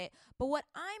aspect of it. But what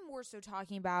I'm more so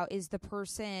talking about is the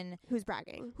person who's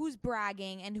bragging.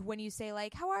 And when you say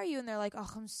like, how are you? And they're like, oh,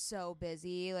 I'm so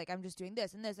busy. Like, I'm just doing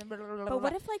this and this and blah, blah, blah, blah. But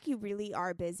what if like you really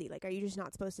are busy? Like, are you just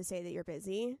not supposed to say that you're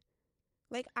busy?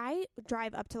 Like, I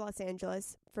drive up to Los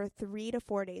Angeles for 3 to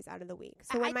 4 days out of the week.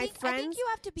 So when I think you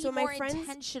have to be more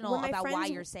intentional about why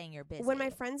you're saying you're busy. When my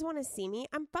friends want to see me,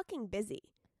 I'm fucking busy.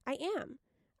 I am.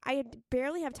 I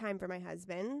barely have time for my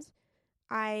husband.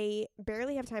 I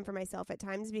barely have time for myself at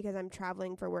times because I'm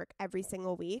traveling for work every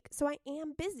single week. So I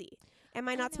am busy. Am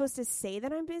I not supposed to say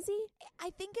that I'm busy? I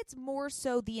think it's more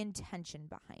so the intention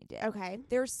behind it. Okay.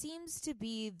 There seems to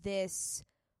be this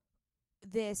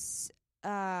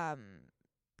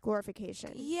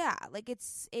glorification. Yeah, like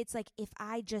it's like if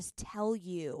I just tell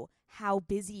you how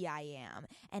busy I am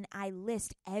and I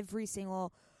list every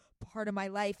single part of my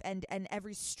life and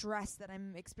every stress that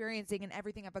I'm experiencing and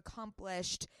everything I've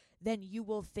accomplished, then you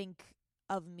will think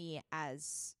of me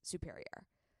as superior.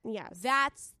 Yes.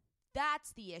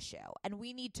 That's the issue, and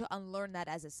we need to unlearn that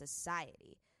as a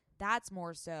society. That's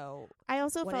more so. I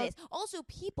also what it is. Also,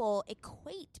 people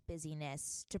equate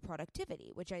busyness to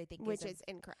productivity, which I think is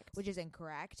incorrect. Which is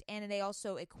incorrect, and they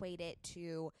also equate it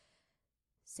to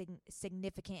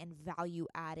significant and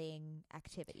value-adding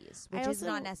activities, which is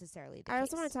not necessarily the case. I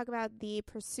also want to talk about the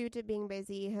pursuit of being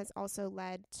busy has also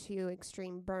led to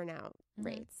extreme burnout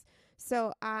rates.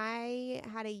 So I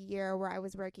had a year where I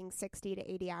was working 60 to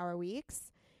 80-hour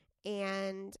weeks.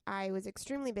 And I was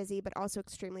extremely busy, but also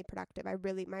extremely productive.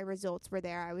 My results were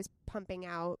there. I was pumping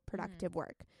out productive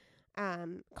work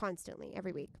constantly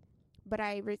every week. But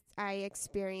I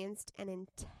experienced an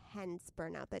intense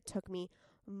burnout that took me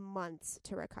months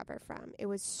to recover from. It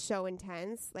was so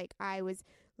intense. Like, I was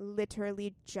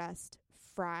literally just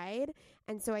fried.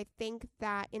 And so I think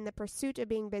that in the pursuit of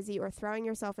being busy or throwing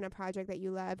yourself in a project that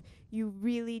you love, you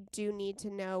really do need to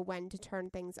know when to turn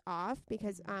things off,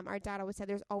 because our dad always said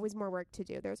there's always more work to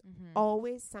do. There's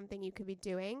always something you could be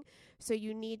doing. So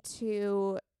you need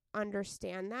to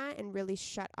understand that and really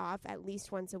shut off at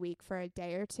least once a week for a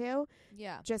day or two.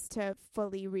 Yeah. Just to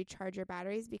fully recharge your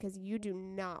batteries, because you do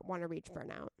not want to reach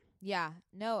burnout. Yeah.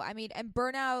 No, I mean, and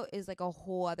burnout is like a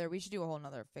whole other, we should do a whole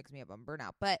nother fix me up on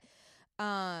burnout. But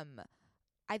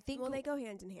I think Well, they go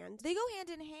hand in hand. They go hand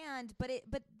in hand, but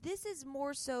this is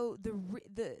more so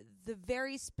the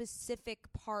very specific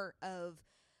part of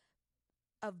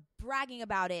bragging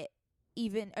about it,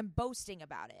 even, and boasting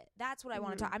about it. That's what I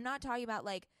want to talk. I'm not talking about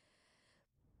like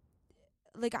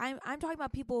I'm talking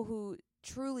about people who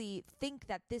truly think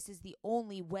that this is the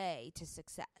only way to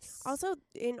success. Also,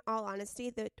 in all honesty,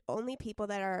 the only people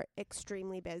that are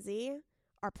extremely busy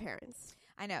are parents.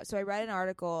 I know. So I read an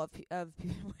article of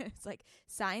it's like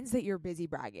signs that you're busy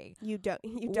bragging. You don't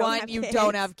One, you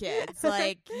don't have kids.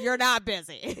 Like, you're not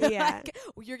busy. Yeah. Like,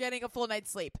 you're getting a full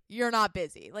night's sleep. You're not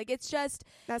busy. Like, it's just,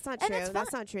 That's not true.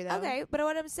 That's not true, though. okay. But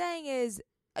what I'm saying is,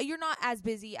 you're not as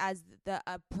busy as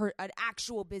an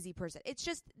actual busy person. It's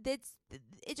just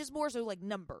more so like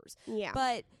numbers. Yeah.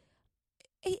 But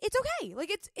it's okay.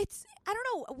 Like, it's I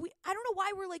don't know. I don't know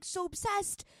why we're like so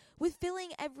obsessed with filling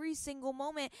every single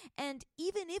moment. And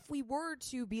even if we were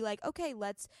to be like, okay,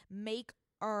 let's make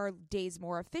our days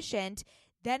more efficient,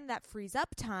 then that frees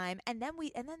up time, and then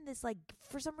this, like,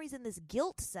 for some reason, this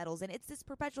guilt settles in. It's this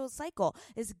perpetual cycle.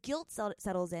 This guilt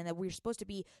settles in that we're supposed to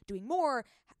be doing more.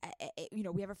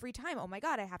 We have a free time. Oh my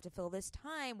God, I have to fill this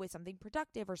time with something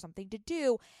productive or something to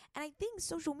do. And I think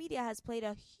social media has played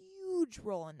a huge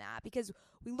role in that, because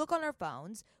we look on our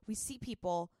phones, we see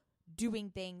people doing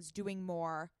things, doing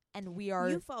more, and we are.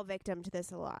 You fall victim to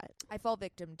this a lot. I fall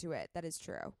victim to it. That is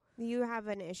true. You have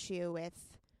an issue with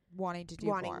wanting to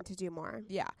do more.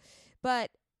 Yeah. But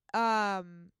I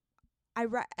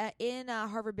read in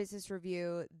Harvard Business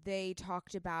Review, they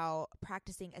talked about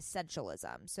practicing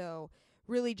essentialism. So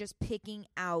really just picking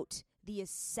out the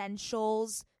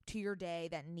essentials to your day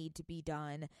that need to be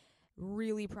done,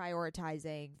 really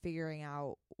prioritizing, figuring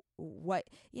out what,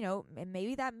 and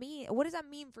maybe what does that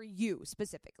mean for you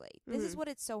specifically? This is what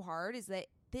it's so hard, is that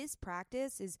this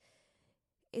practice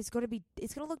is going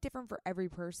to look different for every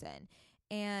person.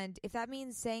 And if that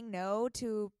means saying no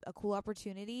to a cool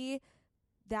opportunity,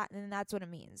 then that's what it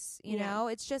means. You know,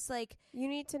 it's just like, you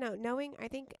need to know. I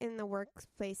think in the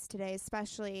workplace today,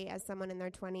 especially as someone in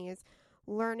their 20s,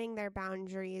 learning their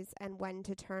boundaries and when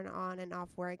to turn on and off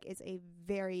work is a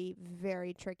very,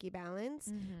 very tricky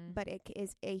balance. But it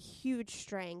is a huge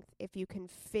strength if you can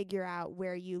figure out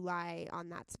where you lie on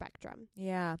that spectrum.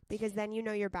 Yeah. Because then you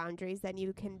know your boundaries, then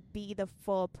you can be the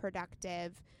full,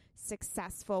 productive,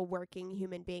 successful working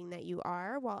human being that you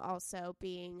are, while also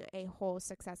being a whole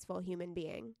successful human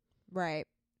being. Right.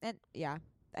 And yeah,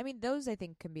 I mean, those I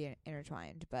think can be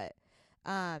intertwined, but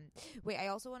wait, I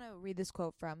also want to read this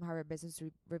quote from Harvard Business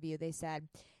Review. They said,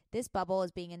 "This bubble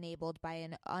is being enabled by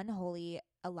an unholy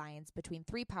alliance between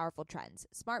three powerful trends: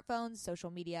 smartphones, social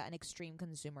media, and extreme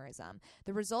consumerism.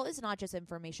 The result is not just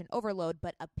information overload,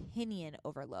 but opinion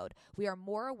overload. We are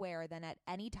more aware than at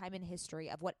any time in history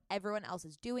of what everyone else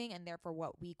is doing, and therefore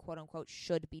what we quote unquote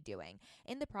should be doing.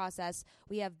 In the process,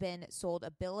 we have been sold a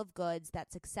bill of goods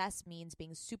that success means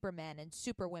being supermen and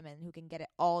superwomen who can get it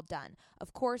all done.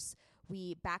 Of course,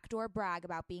 we backdoor brag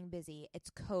about being busy. It's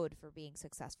code for being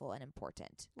successful and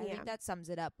important." I think that sums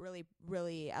it up really,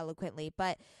 really eloquently.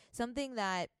 But something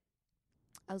that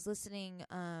I was listening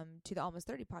to the Almost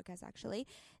 30 podcast, actually,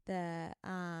 they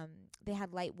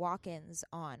had Light Watkins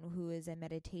on, who is a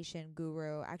meditation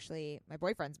guru. Actually, my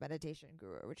boyfriend's meditation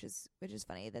guru, which is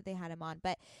funny that they had him on.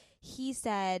 But he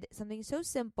said something so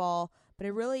simple, but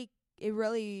it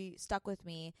really stuck with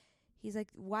me. He's like,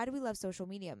 why do we love social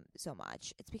media so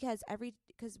much? It's because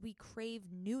we crave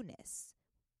newness.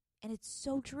 And it's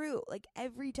so true. Like,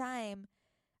 every time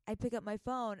I pick up my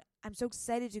phone, I'm so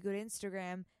excited to go to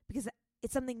Instagram because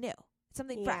it's something new. It's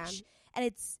something fresh. And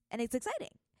it's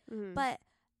exciting. But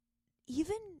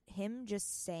even him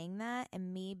just saying that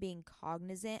and me being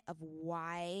cognizant of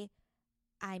why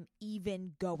I'm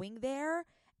even going there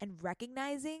and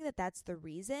recognizing that that's the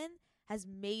reason has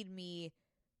made me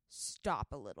stop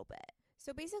a little bit.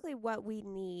 So basically what we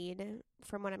need,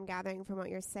 from what I'm gathering from what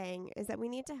you're saying, is that we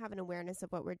need to have an awareness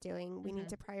of what we're doing. We need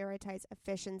to prioritize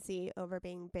efficiency over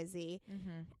being busy.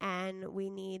 And we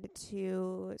need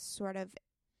to sort of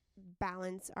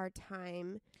balance our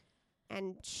time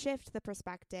and shift the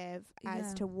perspective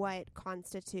as to what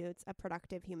constitutes a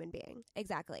productive human being.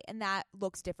 Exactly. And that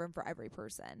looks different for every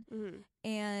person.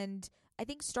 And I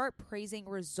think start praising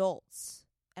results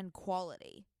and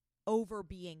quality over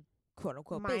being quote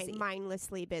unquote busy.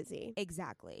 Mindlessly busy.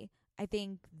 Exactly. I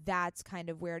think that's kind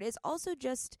of where it is. Also,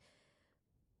 just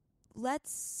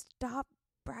let's stop.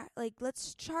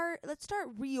 Let's start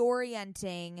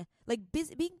reorienting. Like,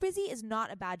 being busy is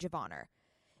not a badge of honor.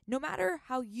 No matter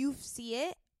how you see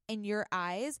it in your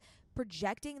eyes,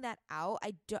 projecting that out,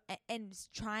 and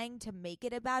trying to make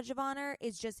it a badge of honor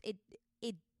is just it.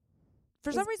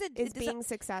 For some reason, is being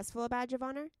successful a badge of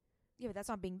honor? Yeah, but that's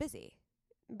not being busy.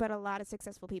 But a lot of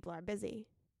successful people are busy.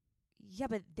 Yeah,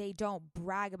 but they don't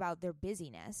brag about their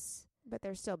busyness. But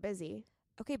they're still busy.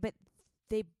 Okay, but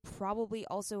they probably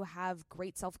also have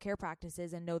great self-care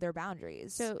practices and know their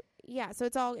boundaries. So, yeah, so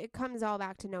it comes all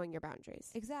back to knowing your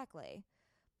boundaries. Exactly.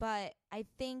 But I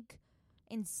think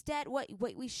instead what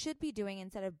we should be doing,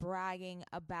 instead of bragging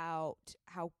about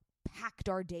how packed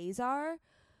our days are,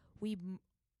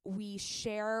 we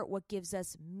share what gives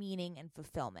us meaning and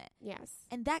fulfillment. Yes.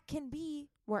 And that can be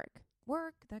work.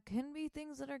 That can be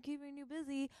things that are keeping you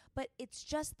busy, but it's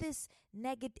just this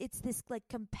it's this like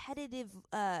competitive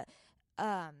language.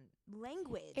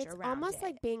 It's around almost it.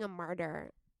 like being a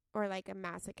martyr or like a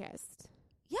masochist.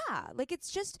 Yeah, like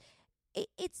it's just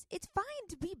it's fine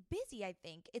to be busy, I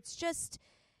think. It's just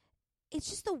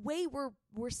the way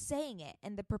we're saying it,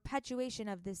 and the perpetuation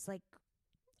of this like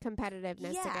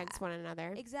competitiveness against one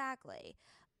another. Exactly.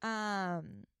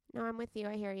 No, I'm with you.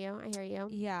 I hear you.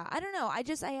 Yeah, I don't know. I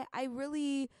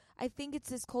really think it's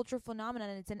this cultural phenomenon.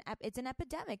 And it's an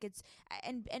epidemic.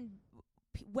 And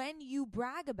when you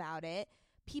brag about it,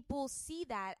 people see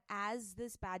that as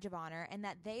this badge of honor, and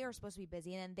that they are supposed to be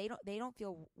busy, and then they don't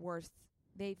feel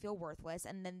they feel worthless,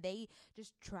 and then they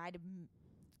just try to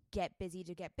get busy,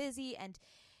 and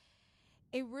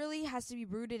it really has to be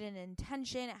rooted in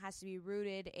intention. It has to be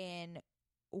rooted in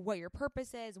what your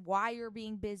purpose is, why you're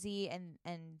being busy, and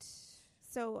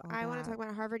so I want to talk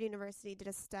about Harvard University did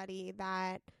a study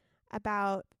that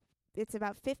it's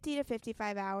about 50 to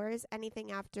 55 hours.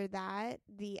 Anything after that,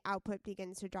 the output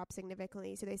begins to drop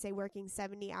significantly. So they say working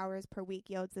 70 hours per week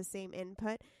yields the same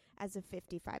input as a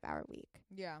 55-hour week.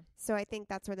 Yeah. So I think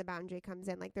that's where the boundary comes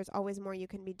in. Like, there's always more you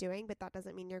can be doing, but that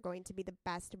doesn't mean you're going to be the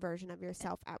best version of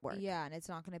yourself at work. Yeah, and it's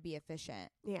not going to be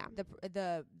efficient. Yeah.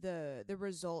 The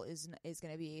result is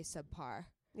going to be subpar.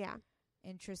 Yeah.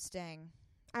 Interesting.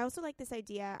 I also like this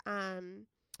idea.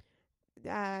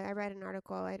 I read an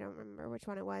article, I don't remember which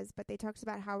one it was, but they talked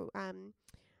about how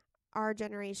our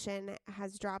generation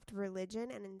has dropped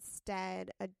religion and instead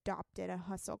adopted a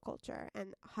hustle culture,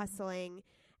 and hustling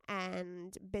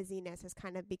and busyness has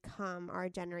kind of become our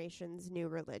generation's new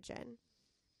religion.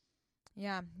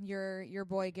 Yeah, your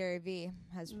boy Gary Vee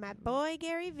has my boy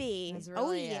Gary Vee.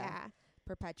 Really,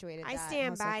 perpetuated. I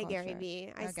stand by Gary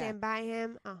Vee. I stand by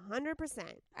him 100%.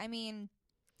 I mean,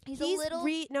 he's a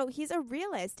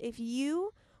realist. If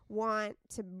you want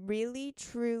to really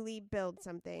truly build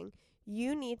something,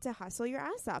 you need to hustle your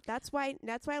ass off. That's why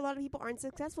a lot of people aren't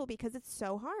successful, because it's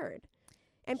so hard.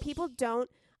 And people don't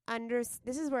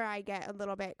this is where I get a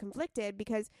little bit conflicted,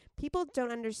 because people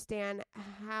don't understand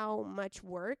how much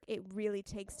work it really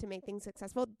takes to make things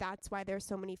successful. That's why there's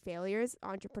so many failures,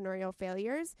 entrepreneurial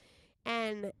failures.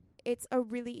 And it's a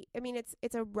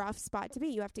rough spot to be.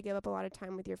 You have to give up a lot of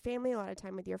time with your family, a lot of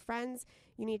time with your friends.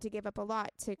 You need to give up a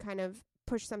lot to kind of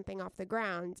push something off the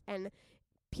ground. And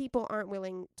people aren't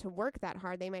willing to work that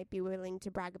hard. They might be willing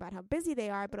to brag about how busy they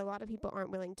are, but a lot of people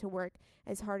aren't willing to work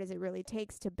as hard as it really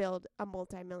takes to build a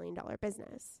multi-million-dollar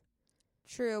business.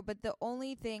 True, but the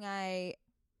only thing I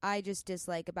just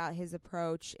dislike about his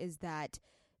approach is that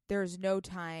there's no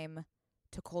time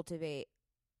to cultivate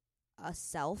a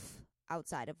self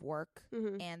outside of work,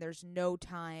 and there's no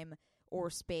time or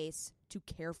space to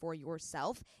care for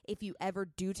yourself. If you ever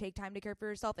do take time to care for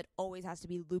yourself, it always has to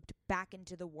be looped back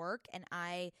into the work, and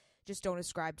I just don't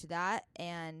ascribe to that.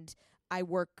 And I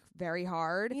work very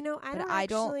hard. I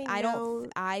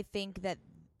think that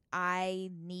I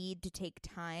need to take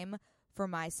time for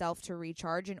myself to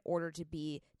recharge in order to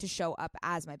show up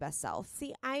as my best self.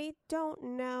 See, I don't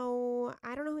know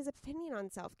his opinion on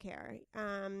self-care.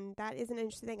 That is an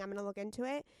interesting thing. I'm going to look into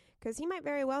it, because he might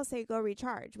very well say go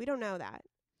recharge. We don't know that.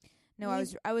 No,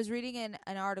 I was reading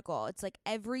an article. It's like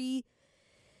everything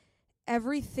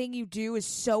you do is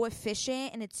so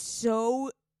efficient, and it's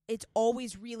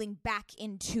always reeling back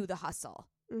into the hustle.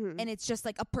 And it's just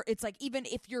like it's like even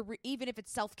if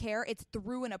it's self-care, it's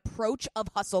through an approach of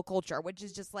hustle culture, which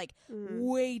is just like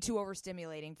way too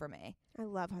overstimulating for me. I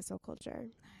love hustle culture.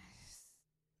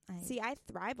 See, I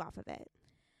thrive off of it.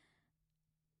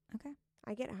 Okay.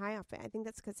 I get high off it. I think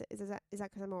that's because is that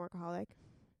because I'm a workaholic?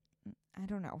 I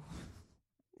don't know.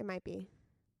 It might be,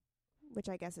 which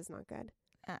I guess is not good.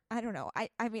 I don't know. I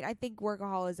mean, I think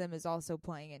workaholism is also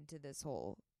playing into this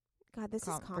whole this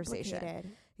is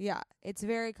complicated. Yeah, it's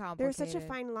very complicated. There's such a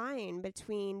fine line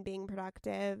between being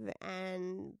productive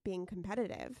and being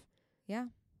competitive. Yeah.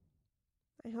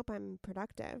 I hope I'm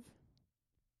productive.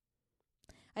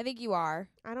 I think you are.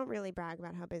 I don't really brag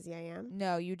about how busy I am.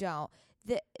 No, you don't.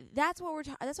 That's what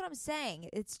that's what I'm saying.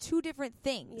 It's two different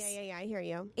things. Yeah. I hear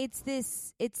you. It's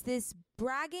this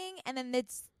bragging, and then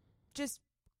it's just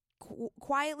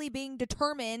quietly being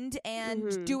determined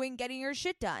and getting your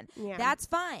shit done. Yeah. That's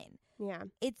fine. Yeah.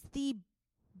 It's the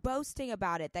boasting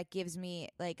about it that gives me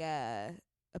like a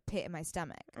pit in my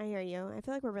stomach. I hear you. I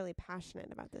feel like we're really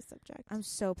passionate about this subject. I'm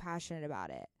so passionate about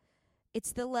it.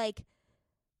 It's the like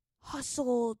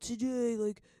hustle today,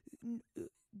 like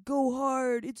go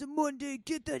hard. It's a Monday,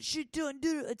 get that shit done.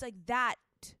 It's like that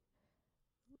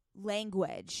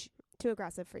language. Too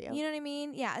aggressive for you. You know what I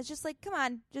mean? Yeah, it's just like, come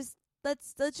on, just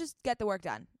let's just get the work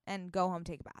done and go home,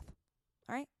 take a bath.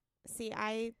 All right? See,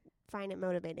 I find it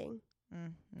motivating.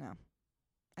 No.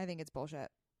 I think it's bullshit.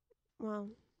 Well,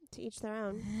 to each their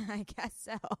own. I guess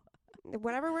so.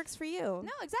 Whatever works for you.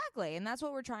 No, exactly. And that's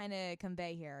what we're trying to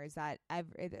convey here is that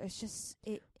it's just...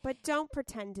 But don't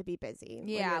pretend to be busy.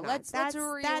 Yeah, let's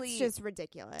really... That's just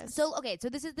ridiculous. So, okay, so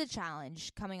this is the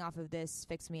challenge coming off of this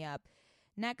Fix Me Up.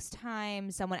 Next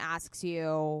time someone asks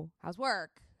you, how's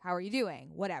work? How are you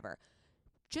doing? Whatever.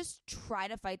 Just try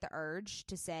to fight the urge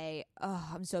to say, oh,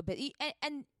 I'm so busy.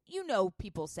 And you know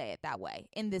people say it that way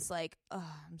in this like,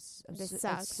 oh, I'm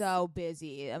so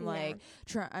busy. I'm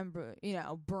I'm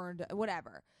burned,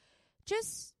 whatever.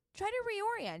 Just try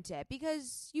to reorient it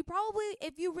because you probably,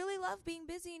 if you really love being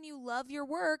busy and you love your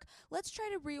work, let's try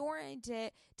to reorient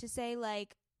it to say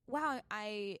like, wow,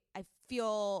 I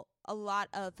feel a lot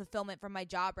of fulfillment from my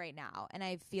job right now. And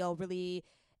I feel really...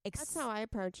 That's how I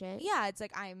approach it. Yeah, it's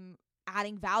like I'm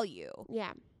adding value.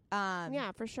 Yeah.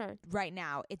 Yeah, for sure. Right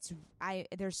now,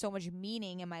 there's so much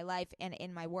meaning in my life and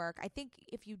in my work. I think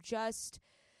if you just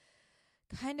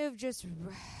kind of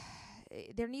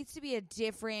there needs to be a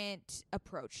different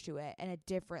approach to it and a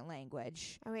different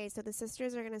language. Okay, so the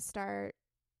sisters are going to start.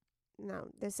 No,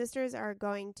 the sisters are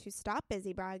going to stop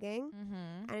busy bragging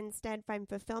and instead find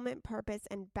fulfillment, purpose,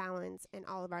 and balance in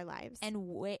all of our lives. And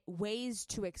ways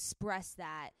to express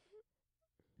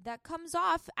that comes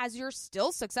off as you're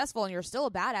still successful and you're still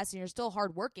a badass and you're still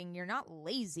hardworking. You're not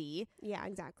lazy. Yeah,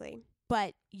 exactly.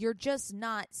 But you're just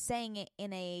not saying it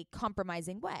in a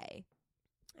compromising way.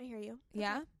 I hear you.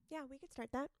 Yeah? Okay. Yeah, we could start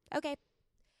that. Okay.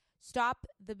 Stop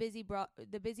the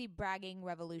busy bragging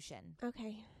revolution.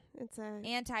 Okay. It's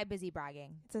anti-busy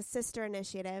bragging. It's a sister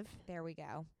initiative. There we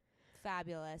go.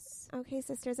 Fabulous. Okay,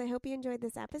 sisters, I hope you enjoyed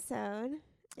this episode.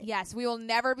 Yes, we will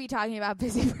never be talking about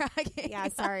busy bragging. Yeah,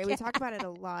 sorry. We talk about it a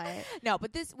lot. No,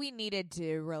 but we needed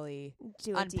to really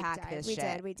unpack this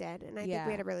shit. We did. And I think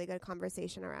we had a really good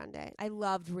conversation around it. I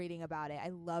loved reading about it.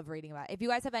 If you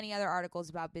guys have any other articles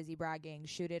about busy bragging,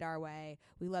 shoot it our way.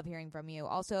 We love hearing from you.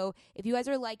 Also, if you guys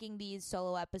are liking these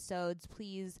solo episodes,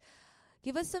 please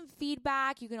give us some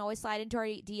feedback. You can always slide into our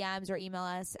DMs or email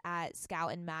us at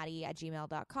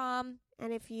scoutandmaddie@gmail.com.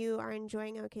 And if you are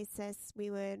enjoying OK Sis, we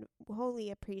would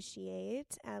wholly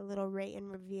appreciate a little rate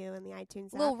and review in the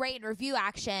iTunes app. Little rate and review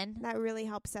action. That really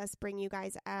helps us bring you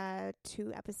guys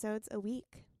 2 episodes a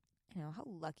week. I know. How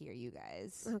lucky are you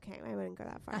guys? Okay, I wouldn't go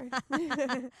that far.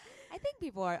 I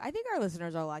think our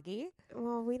listeners are lucky.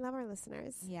 Well, we love our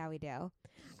listeners. Yeah, we do.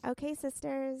 Okay,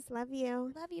 sisters. Love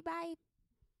you. Love you. Bye.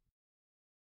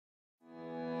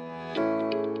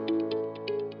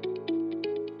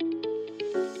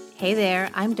 Hey there,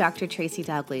 I'm Dr. Tracy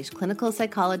Dalgleish, clinical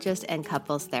psychologist and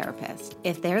couples therapist.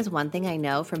 If there's one thing I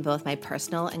know from both my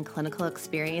personal and clinical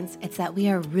experience, it's that we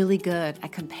are really good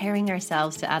at comparing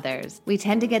ourselves to others. We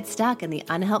tend to get stuck in the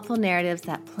unhelpful narratives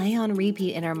that play on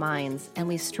repeat in our minds, and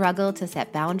we struggle to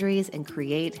set boundaries and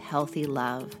create healthy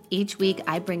love. Each week,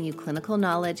 I bring you clinical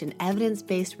knowledge and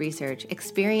evidence-based research,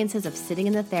 experiences of sitting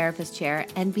in the therapist chair,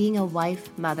 and being a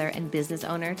wife, mother, and business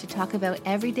owner to talk about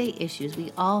everyday issues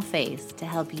we all face to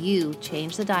help you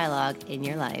change the dialogue in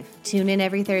your life. Tune in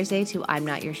every Thursday to I'm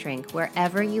Not Your Shrink,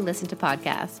 wherever you listen to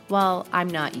podcasts. While I'm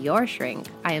not your shrink,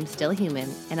 I am still human,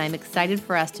 and I'm excited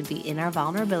for us to be in our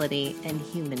vulnerability and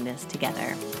humanness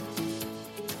together.